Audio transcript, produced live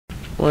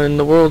When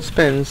the world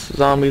spins,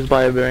 zombies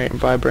buy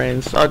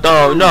brains. Oh,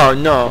 no, no,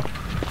 no.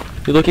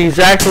 You look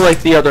exactly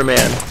like the other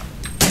man.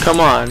 Come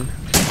on.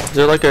 Is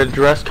there like a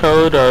dress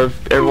code of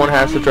everyone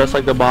has to dress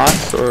like the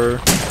boss, or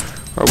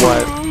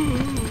what?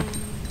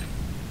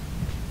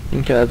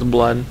 Okay, that's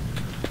blood.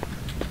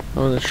 I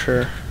wasn't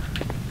sure.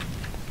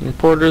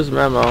 Reporter's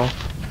memo.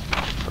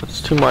 That's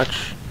too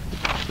much.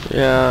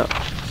 Yeah,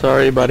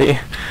 sorry, buddy.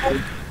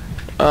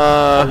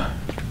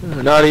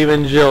 Not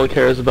even Jill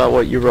cares about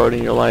what you wrote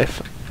in your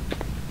life.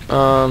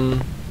 Well,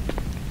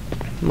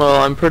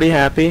 I'm pretty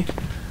happy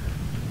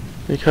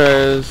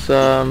because, you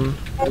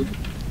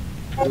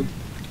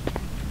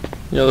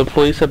know, the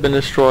police have been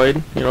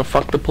destroyed. You know,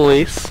 fuck the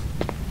police.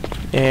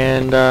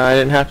 And I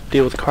didn't have to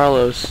deal with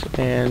Carlos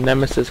and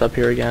Nemesis up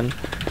here again.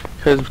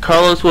 Because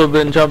Carlos would have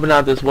been jumping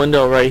out this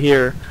window right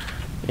here,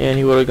 and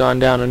he would have gone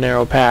down a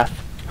narrow path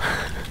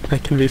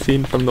that can be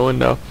seen from the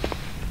window.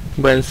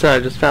 But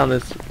instead, I just found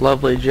this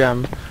lovely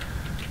gem.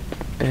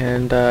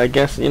 And I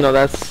guess, you know,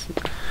 that's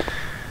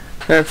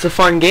a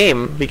fun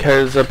game,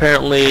 because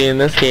apparently in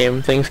this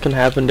game things can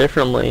happen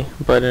differently,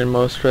 but in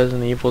most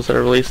Resident Evils that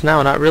are released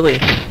now, not really.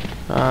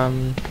 I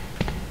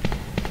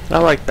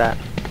like that.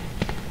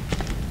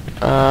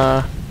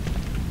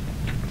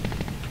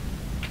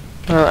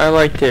 I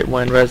liked it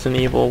when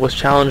Resident Evil was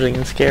challenging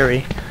and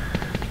scary,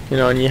 you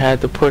know, and you had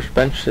to push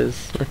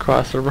benches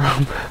across the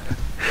room.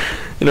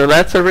 You know,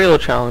 that's a real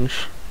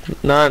challenge,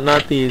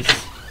 not these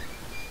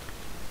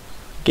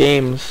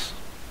games.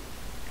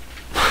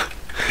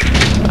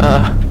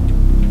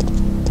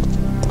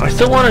 I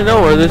still want to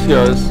know where this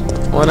goes.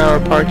 1 hour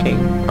parking.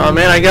 Oh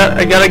man, I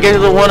gotta get to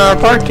the 1 hour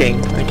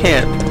parking. I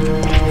can't.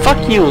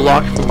 Fuck you,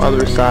 locked from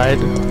other side.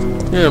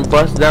 You're gonna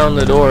bust down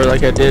the door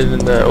like I did in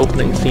the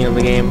opening scene of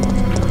the game.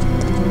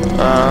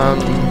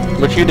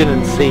 Which you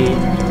didn't see.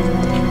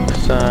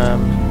 'Cause,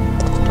 I'm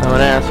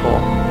an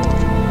asshole.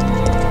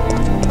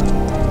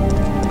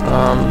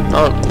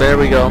 Oh, there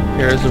we go.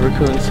 Here's the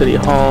Raccoon City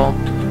Hall.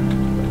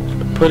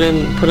 Put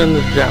in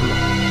the gem.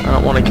 I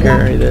don't want to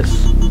carry this.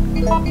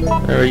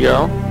 There we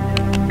go.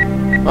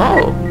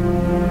 Oh.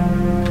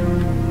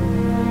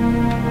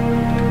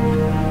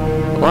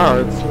 Wow,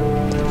 it's,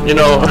 you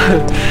know,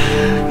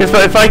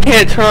 if I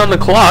can't turn on the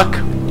clock,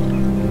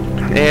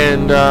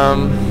 and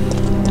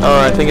oh,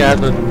 I think I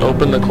have to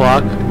open the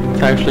clock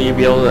to actually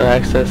be able to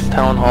access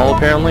Town Hall,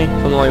 apparently,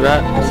 something like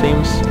that. It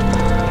seems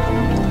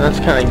that's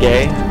kind of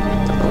gay.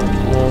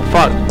 Well,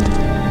 fuck.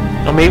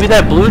 Oh, maybe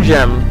that blue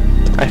gem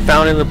I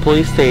found in the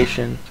police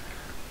station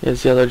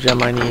is the other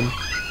gem I need.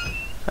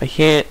 I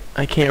can't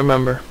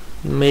remember.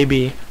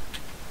 Maybe.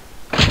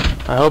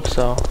 I hope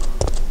so.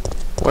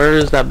 Where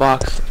is that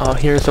box? Oh,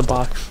 here's a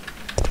box.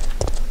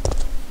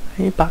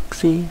 Hey,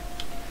 Boxy.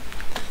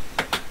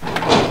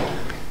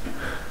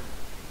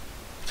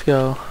 Let's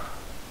go.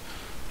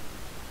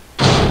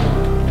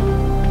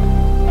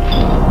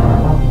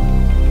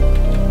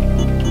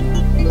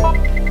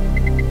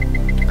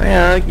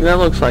 Yeah, that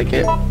looks like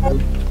it.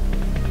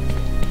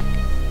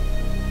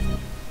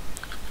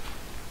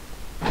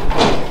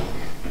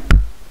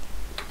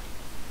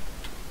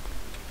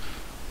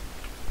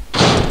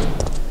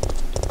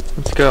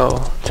 Let's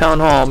go. Town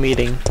hall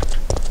meeting.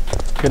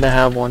 Gonna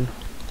have one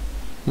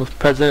with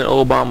President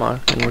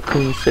Obama in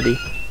Raccoon City.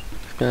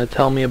 He's gonna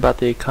tell me about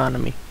the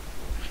economy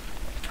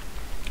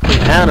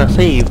and how to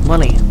save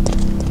money.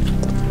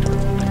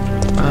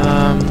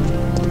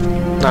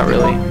 Not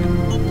really.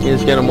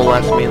 He's gonna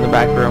molest me in the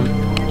back room.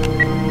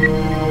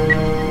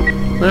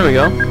 There we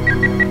go.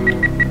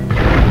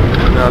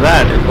 Now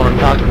that is what I'm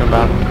talking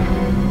about.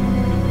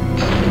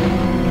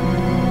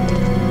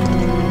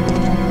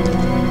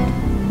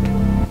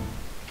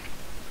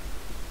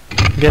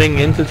 Getting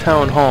into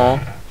town hall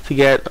to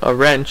get a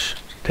wrench,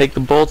 take the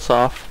bolts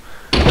off,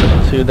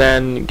 to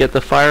then get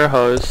the fire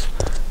hose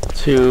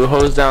to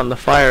hose down the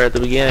fire at the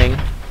beginning,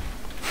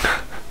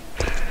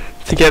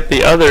 to get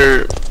the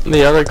other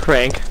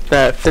crank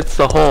that fits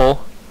the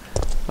hole.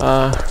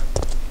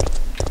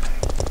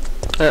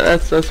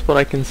 That's what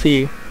I can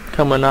see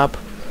coming up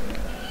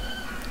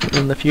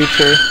in the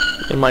future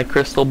in my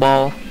crystal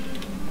ball.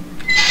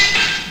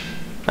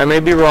 I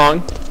may be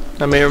wrong.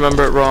 I may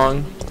remember it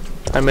wrong.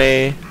 I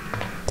may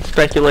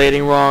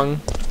speculating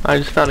wrong. I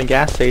just found a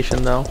gas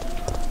station though.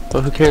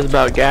 But who cares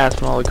about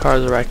gas when all the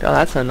cars are wrecked? Oh,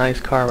 that's a nice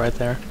car right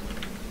there.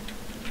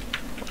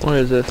 What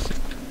is this?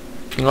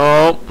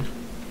 Oh,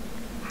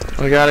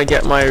 I gotta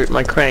get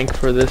my crank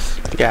for this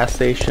gas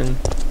station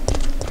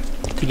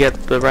to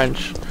get the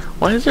wrench.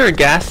 Why is there a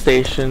gas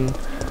station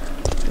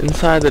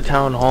inside the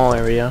town hall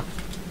area?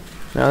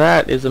 Now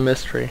that is a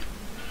mystery.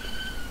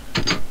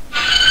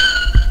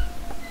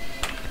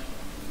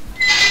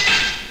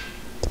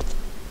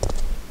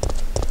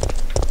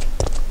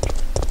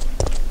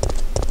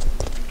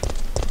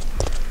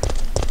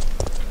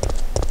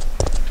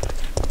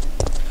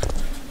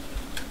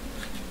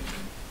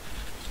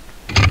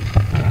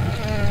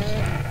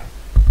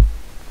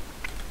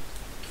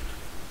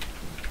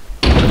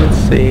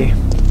 See,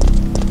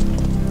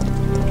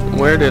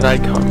 where did I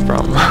come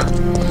from?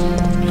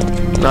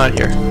 Not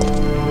here.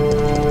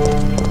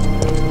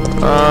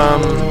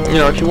 You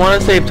know, if you want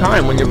to save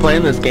time when you're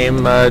playing this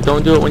game,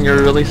 don't do it when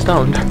you're really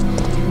stoned.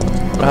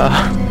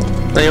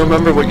 Then you'll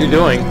remember what you're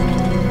doing,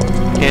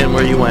 and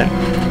where you went,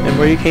 and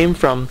where you came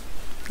from,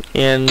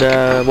 and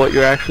what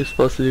you're actually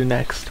supposed to do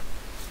next.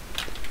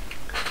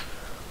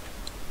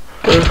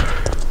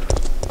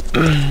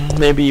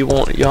 Maybe you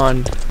won't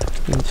yawn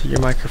into your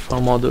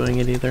microphone while doing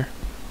it either.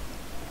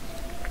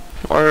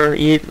 Or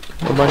eat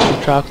a bunch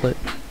of chocolate.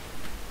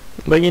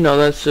 But you know,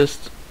 that's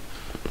just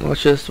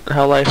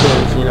how life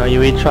is. You know,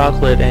 you eat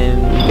chocolate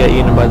and you get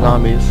eaten by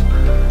zombies.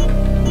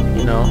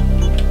 You know.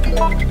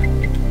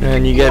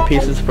 And you get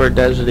pieces for a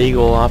desert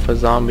eagle off a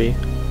zombie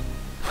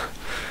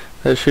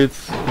that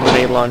shoots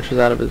grenade launchers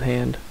out of his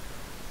hand.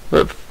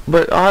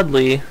 But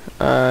oddly,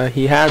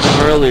 he had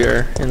them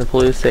earlier in the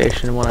police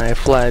station when I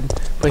fled,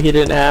 but he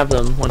didn't have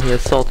them when he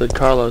assaulted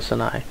Carlos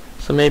and I.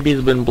 So maybe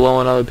he's been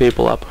blowing other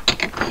people up.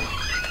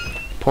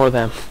 Poor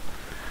them.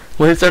 At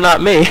least they're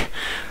not me.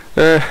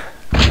 I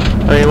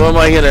mean,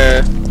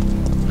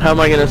 how am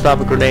I gonna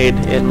stop a grenade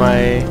in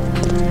my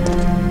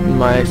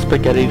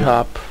spaghetti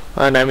top?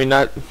 And I mean,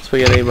 not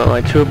spaghetti, but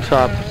my tube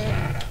top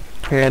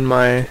and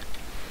my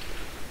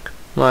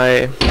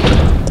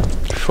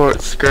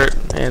short skirt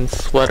and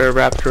sweater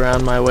wrapped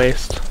around my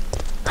waist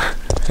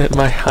and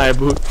my high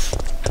boots.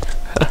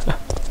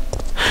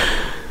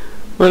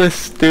 What a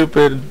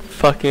stupid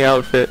fucking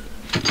outfit.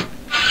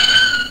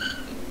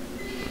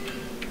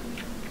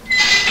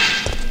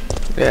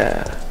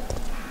 Yeah.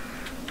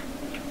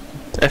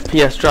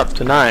 FPS dropped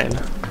to 9.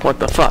 What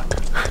the fuck?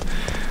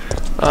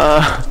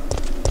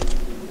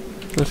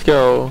 Let's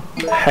go.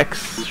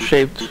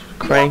 Hex-shaped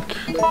crank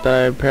that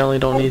I apparently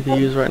don't need to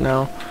use right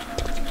now.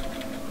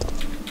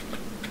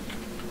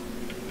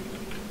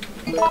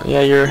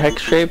 Yeah, you're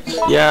hex-shaped?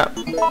 Yeah.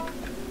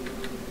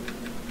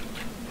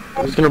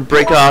 It's gonna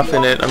break off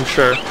in it, I'm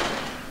sure.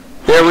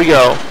 There we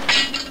go.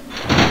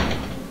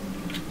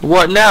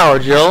 What now,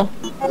 Jill?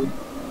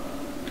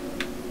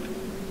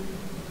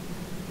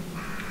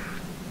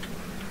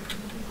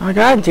 Oh,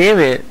 god damn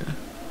it.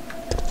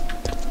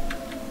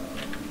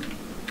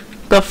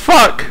 The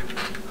fuck?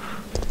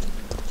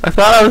 I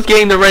thought I was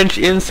getting the wrench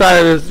inside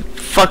of this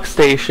fuck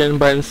station,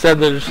 but instead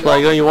they're just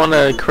like, oh, you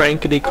wanna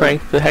crankety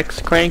crank the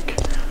hex crank?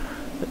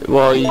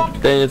 Well,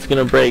 then it's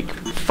gonna break,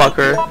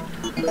 fucker.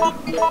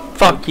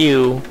 Fuck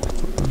you,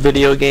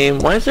 video game.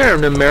 Why is there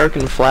an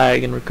American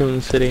flag in Raccoon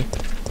City?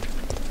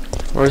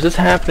 Or is this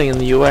happening in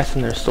the US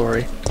in their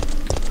story?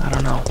 I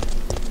don't know.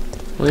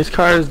 Well, these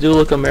cars do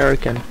look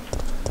American.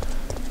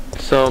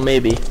 So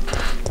maybe.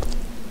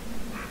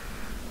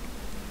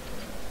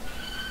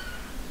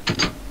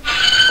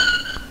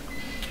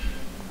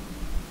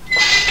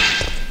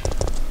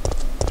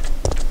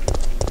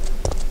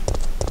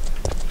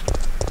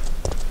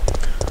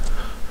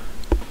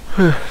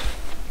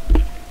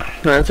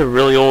 That's a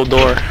really old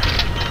door.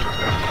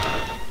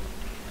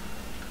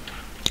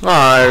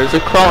 Ah, there's a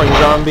crawling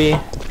zombie.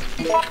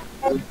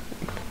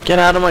 Get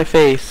out of my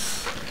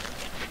face.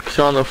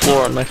 You're on the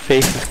floor and my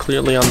face is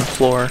clearly on the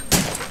floor.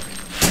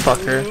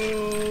 Fucker.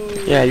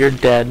 Yeah, you're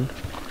dead.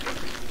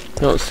 You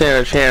don't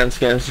stand a chance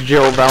against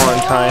Jill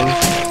Valentine,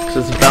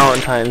 because it's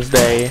Valentine's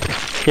Day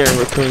here in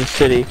Raccoon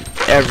City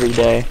every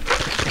day.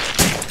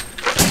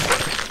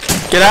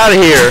 Get out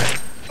of here!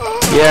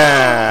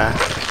 Yeah!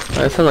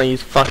 That sounds like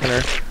he's fucking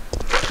her.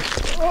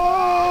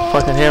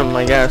 Fucking him,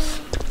 I guess.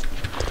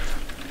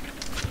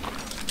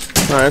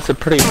 Oh, that's a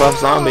pretty buff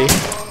zombie.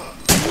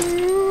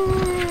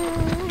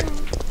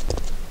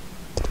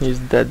 He's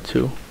dead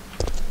too.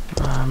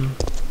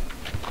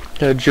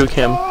 Gotta juke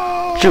him.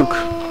 Juke!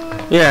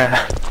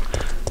 Yeah!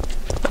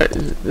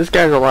 This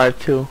guy's alive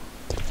too.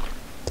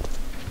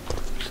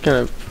 Just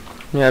gonna...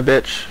 Yeah,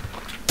 bitch.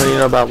 What do you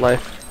know about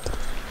life?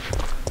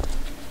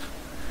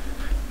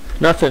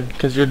 Nothing,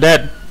 cause you're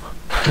dead.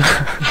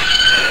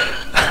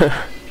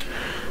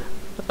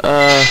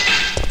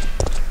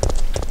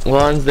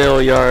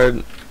 Lonsdale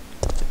Yard.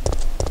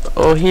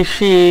 Oh, he,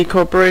 she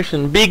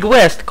Corporation. Big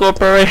West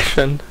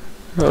Corporation.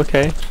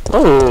 Okay.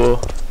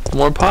 Oh,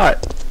 more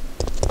pot.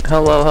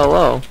 Hello,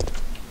 hello.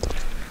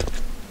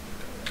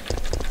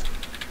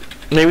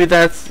 Maybe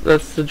that's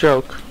the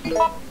joke.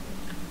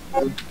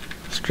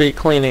 Street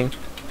cleaning.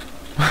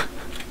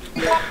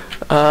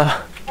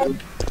 Can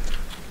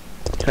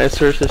I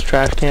search this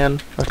trash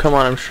can? Oh, come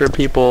on, I'm sure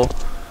people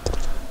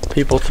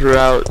threw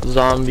out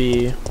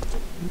zombie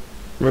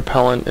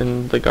repellent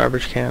in the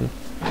garbage can.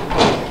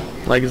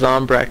 Like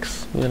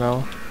Zombrex, you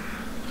know.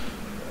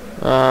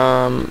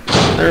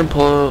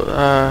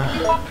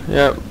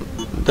 Yep.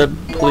 The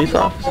police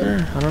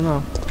officer? I don't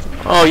know.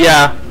 Oh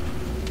yeah.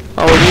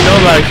 Oh, what do you know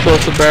about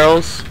explosive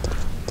barrels?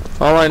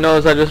 All I know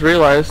is I just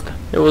realized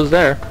it was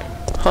there.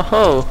 Ho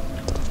ho.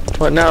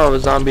 What now,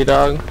 zombie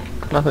dog?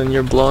 Nothing,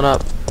 you're blown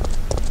up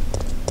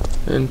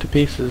into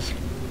pieces.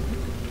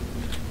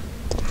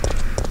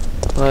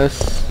 Well,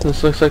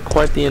 this looks like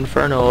quite the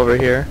inferno over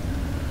here.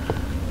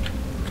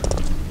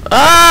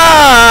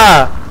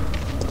 Ah!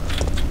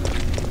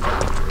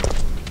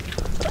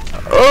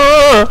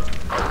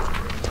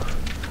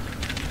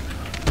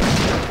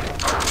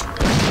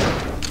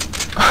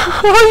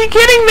 Are you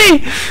kidding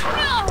me?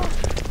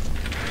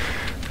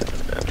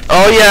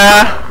 Oh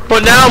yeah.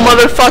 What now,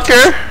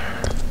 motherfucker?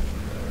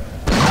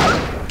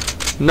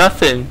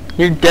 Nothing.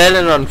 You're dead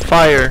and on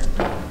fire.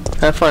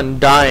 Have fun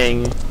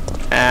dying,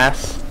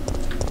 ass.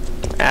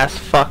 Ass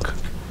fuck.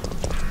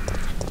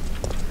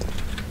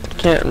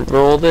 Can't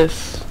roll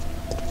this.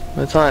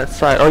 It's on its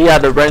side. Oh yeah,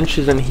 the wrench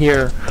is in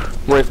here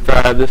with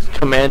this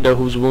commando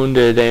who's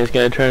wounded and he's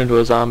gonna turn into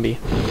a zombie.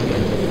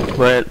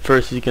 But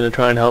first he's gonna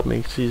try and help me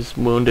because he's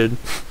wounded.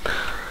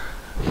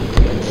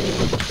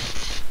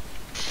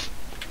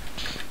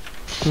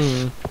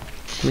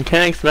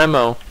 Mechanics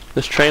memo.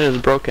 This train is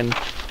broken.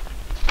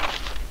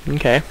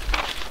 Okay.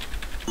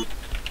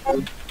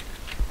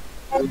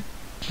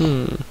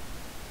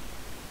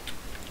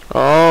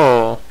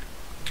 Oh.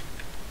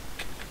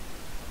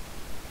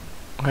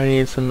 I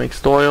need some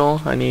mixed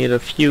oil, I need a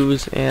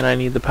fuse, and I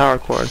need the power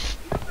cord.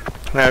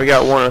 Alright, we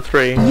got 1 of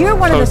 3. You're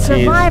one of the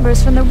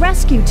survivors from the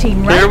rescue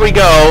team, right? Here we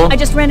go! I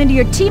just ran into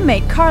your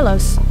teammate,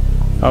 Carlos.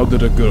 How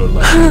did a girl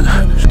like you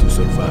manage to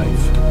survive?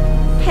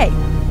 Hey,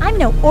 I'm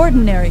no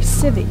ordinary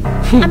civvy.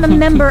 I'm a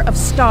member of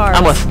STARS.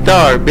 I'm a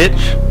star,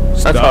 bitch!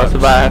 That's how I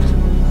survived.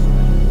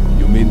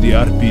 You mean the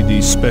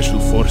RPD Special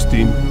Force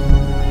Team?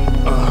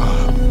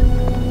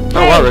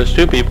 Oh wow, there's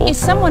 2 people. Is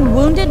someone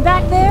wounded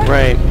back there?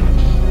 Right.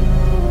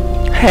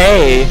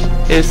 Hey,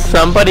 is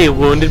somebody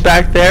wounded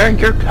back there?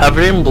 You're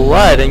covered in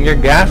blood and you're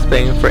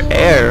gasping for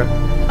air.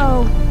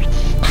 Oh.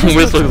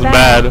 This looks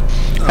bad.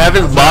 Half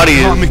his body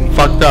is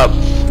fucked up.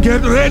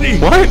 Get ready!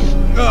 What?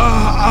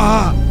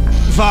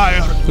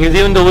 Fire! He's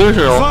even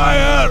delusional.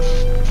 Fire!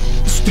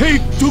 Stay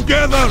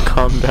together!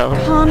 Calm down.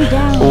 Calm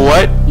down.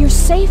 What? You're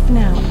safe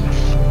now.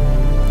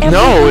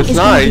 No, it's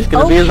not. He's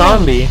gonna be a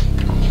zombie.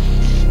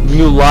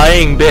 You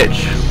lying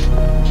bitch.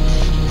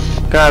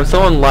 God, if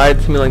someone lied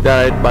to me like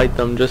that, I'd bite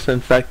them, just to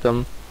infect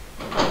them.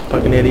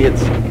 Fucking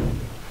idiots.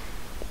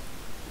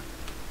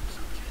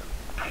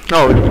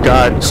 Oh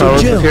God, So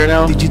Carlos Jill, is here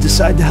now? did you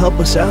decide to help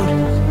us out?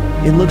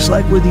 It looks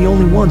like we're the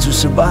only ones who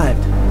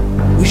survived.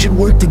 We should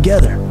work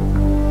together.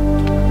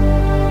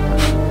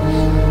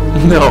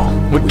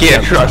 No, we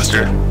can't trust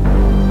her.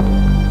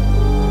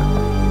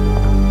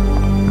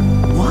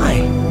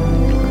 Why?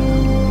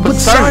 But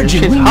Sergeant,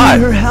 she's we hot.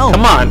 need her help.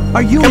 Come on.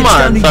 Our Come unit's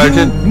down on, to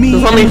Sergeant. you, me,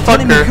 Just let me and fuck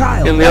Lieutenant her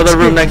Mikhail. in the That's other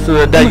room it. next to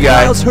the dead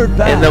guy. Mikhail's hurt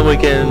bad. And then we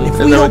can If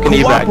we don't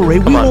evac. cooperate,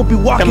 we Come on. won't be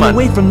walking Come on.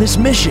 away from this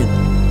mission.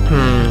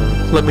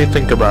 Let me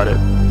think about it.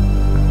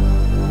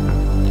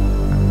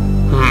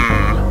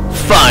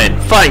 Fine,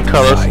 fine,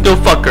 Carlos. Fine. Still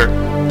fuck her.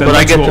 Then But I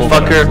let's get go to over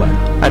fuck our her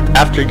plan.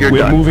 after you're We're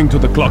done. moving to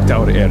the clock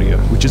tower area,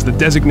 which is the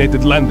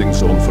designated landing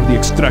zone for the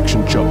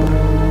extraction chopper.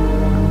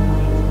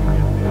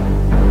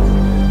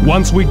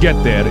 Once we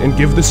get there and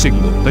give the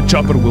signal, the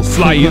chopper will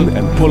fly in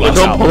and pull us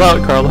Don't out. pull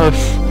out, Carlos.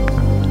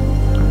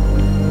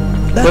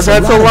 That's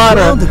But that's a lot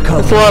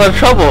of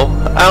trouble.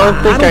 I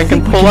don't think I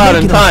can pull out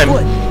in time.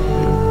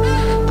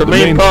 The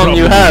main problem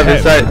you have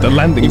is that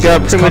you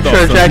got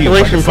premature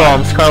ejaculation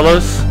problems,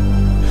 Carlos.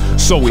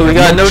 So we got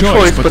have no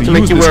choice but but to to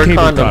make use you this wear a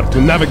cable condom. car to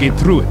navigate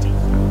through it.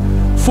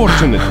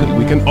 Fortunately,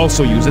 we can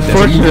also use it as a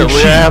moving Fortunately, I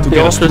shield have to the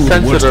get us through the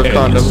worst ultra-sensitive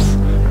areas.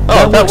 condoms.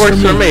 Oh, that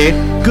works for me.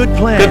 Good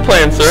plan. Good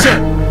plan,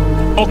 sir.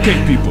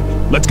 Okay, people,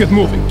 let's get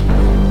moving.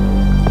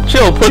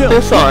 Chill, put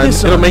this on.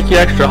 It'll make you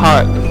extra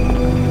hot.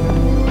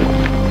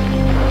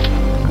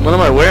 What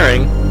am I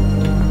wearing?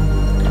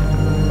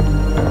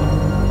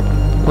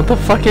 What the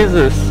fuck is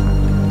this?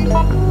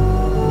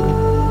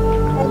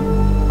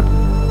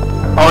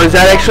 Oh, is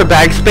that extra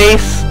bag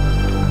space?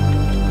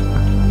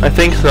 I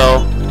think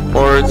so.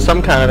 Or it's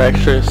some kind of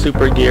extra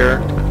super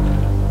gear.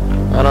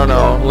 I don't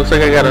know. Looks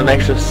like I got an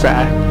extra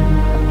sack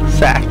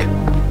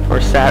or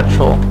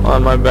satchel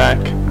on my back.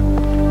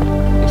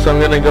 So I'm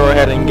gonna go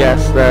ahead and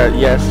guess that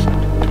yes,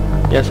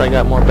 I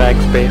got more bag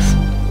space.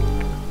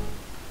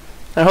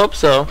 I hope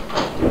so.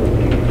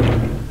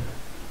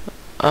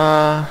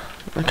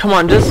 Come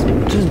on, just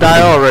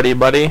die already,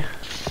 buddy.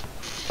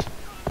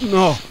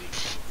 No,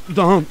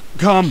 don't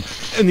come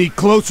any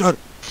closer.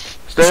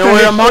 Stay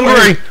away, I'm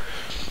hungry!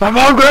 I'm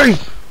hungry!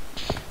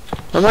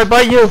 I might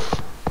bite you.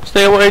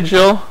 Stay away,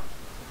 Jill.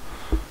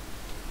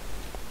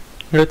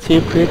 You're too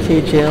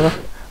pretty, Jill.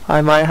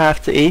 I might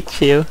have to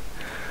eat you.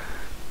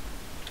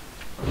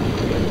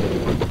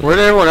 Where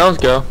did everyone else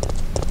go?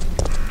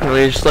 And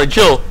we just like,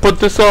 Jill, put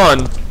this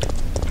on!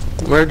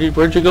 Where'd you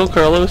go,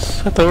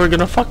 Carlos? I thought we were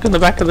gonna fuck in the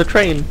back of the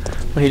train.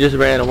 But he just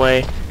ran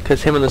away,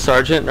 because him and the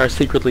sergeant are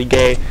secretly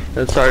gay, and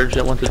the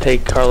sergeant wants to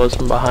take Carlos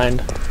from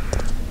behind.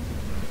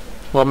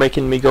 While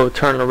making me go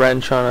turn a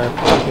wrench on a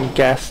fucking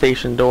gas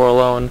station door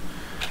alone.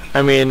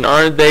 I mean,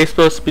 aren't they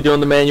supposed to be doing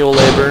the manual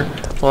labor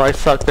while I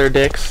suck their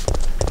dicks?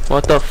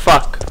 What the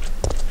fuck?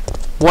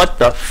 What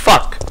the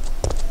fuck?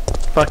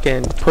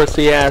 Fucking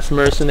pussy ass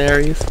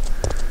mercenaries.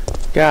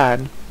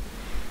 God.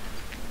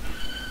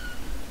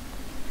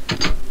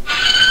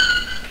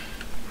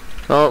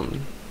 Oh.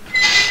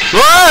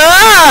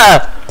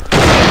 Ah!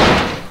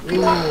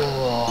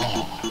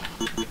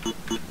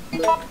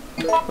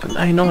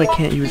 I know I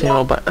can't use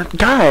ammo, but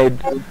God.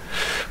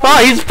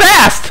 Oh, he's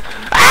fast!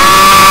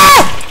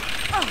 Ah!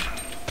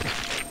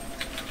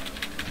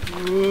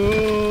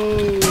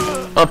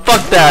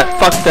 that.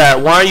 Fuck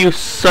that. Why are you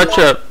such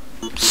a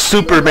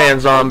Superman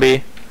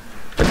zombie?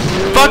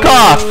 Fuck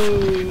off!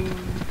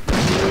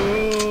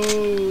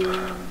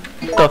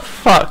 What the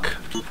fuck?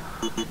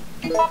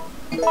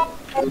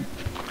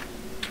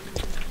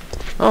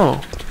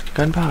 Oh,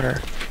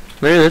 gunpowder.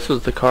 Maybe this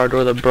was the car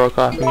door that broke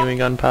off and gave me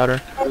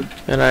gunpowder,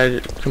 and I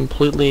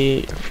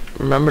completely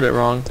remembered it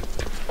wrong.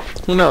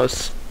 Who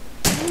knows?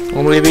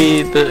 Or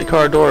maybe the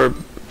car door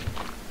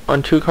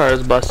on 2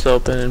 cars busts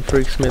open and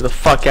freaks me the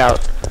fuck out.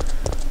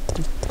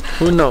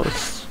 Who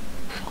knows?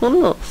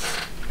 Who knows?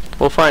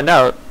 We'll find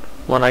out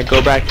when I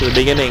go back to the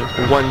beginning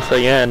once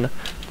again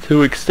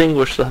to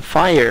extinguish the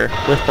fire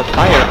with the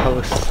fire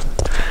hose.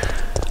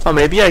 Oh,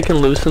 maybe I can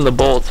loosen the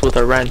bolts with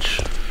a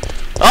wrench.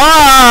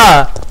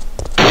 Ah!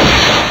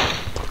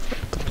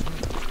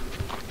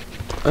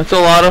 That's a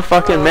lot of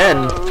fucking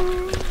men.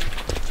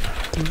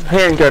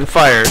 Handgun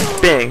fired.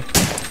 Bang.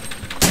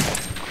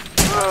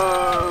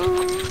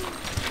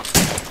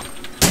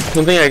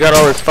 Good thing I got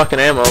all this fucking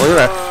ammo. Look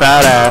at that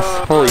fat ass.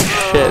 Holy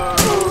shit.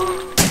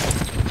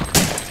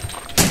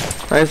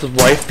 Nice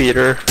wife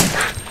beater.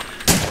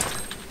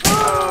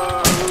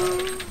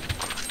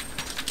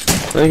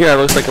 I think that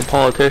looks like a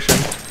politician.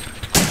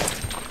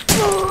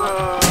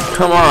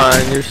 Come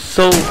on, you're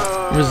so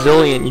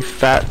resilient, you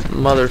fat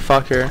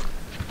motherfucker.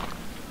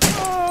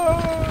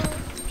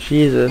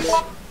 Jesus.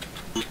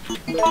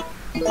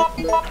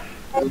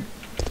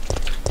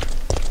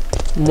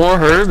 More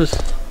herbs?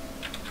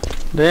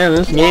 Damn,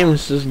 this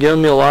game's just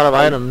giving me a lot of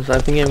items. I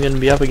think I'm gonna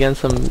be up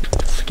against some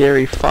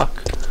scary fuck.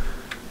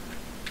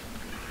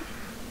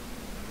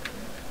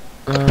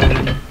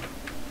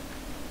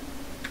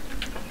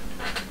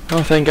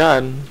 Oh, thank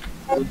God.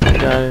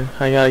 I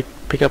gotta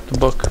pick up the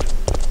book.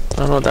 I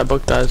don't know what that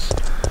book does.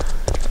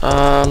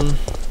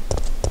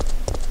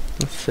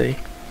 Let's see.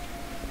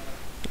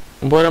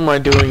 What am I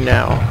doing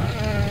now?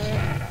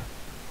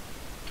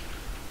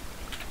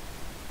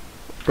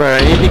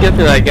 Right, I need to get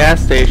to that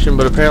gas station,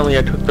 but apparently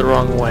I took the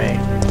wrong way.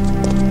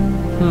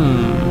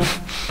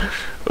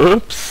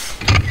 Oops.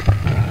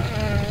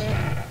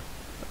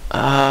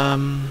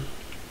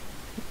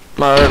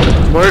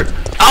 Where?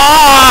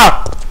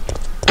 Ah!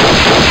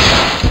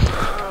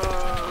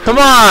 Come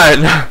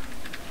on!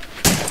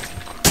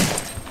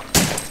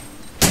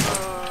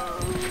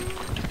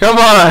 Come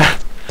on!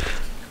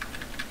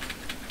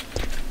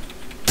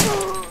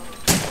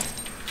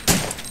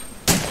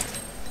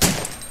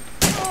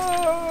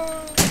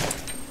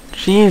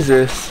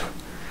 Jesus.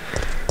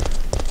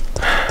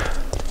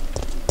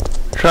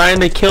 Trying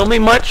to kill me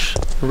much?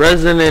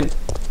 Resident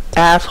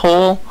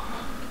asshole?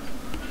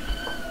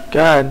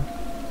 God.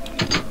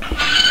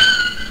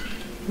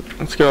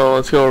 Let's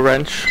go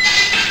wrench.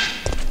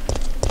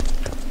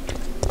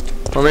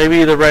 Or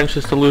maybe the wrench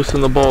is to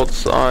loosen the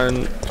bolts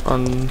on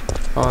the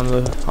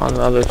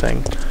other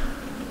thing.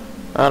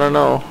 I don't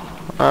know.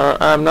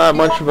 I'm not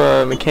much of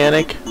a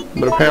mechanic,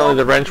 but apparently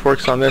the wrench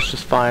works on this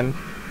just fine.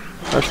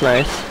 That's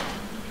nice.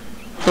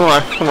 Come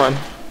on, come on.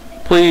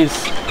 Please,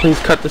 please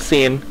cut the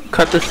scene.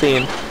 Cut the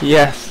scene.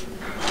 Yes.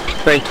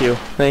 Thank you.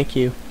 Thank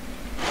you.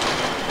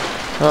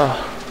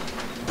 Oh.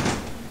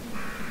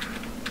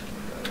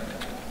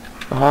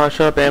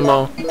 Shut up,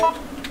 ammo.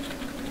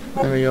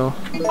 There we go.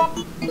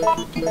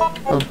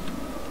 Oh.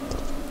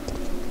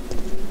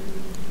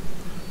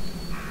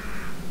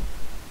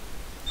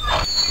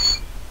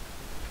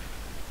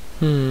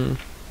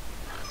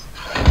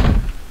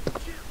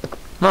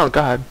 Oh,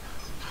 God.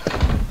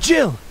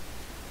 Jill!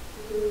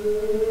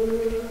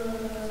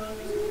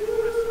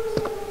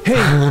 Hey,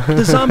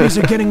 the zombies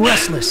are getting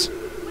restless.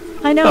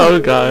 I know. Oh,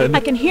 God. I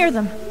can hear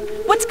them.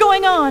 What's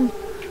going on?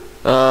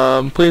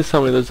 Please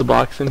tell me there's a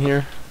box in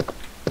here.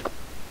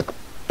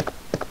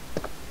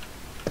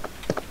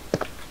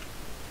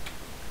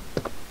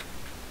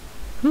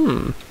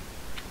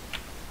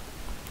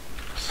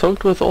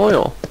 Soaked with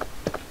oil.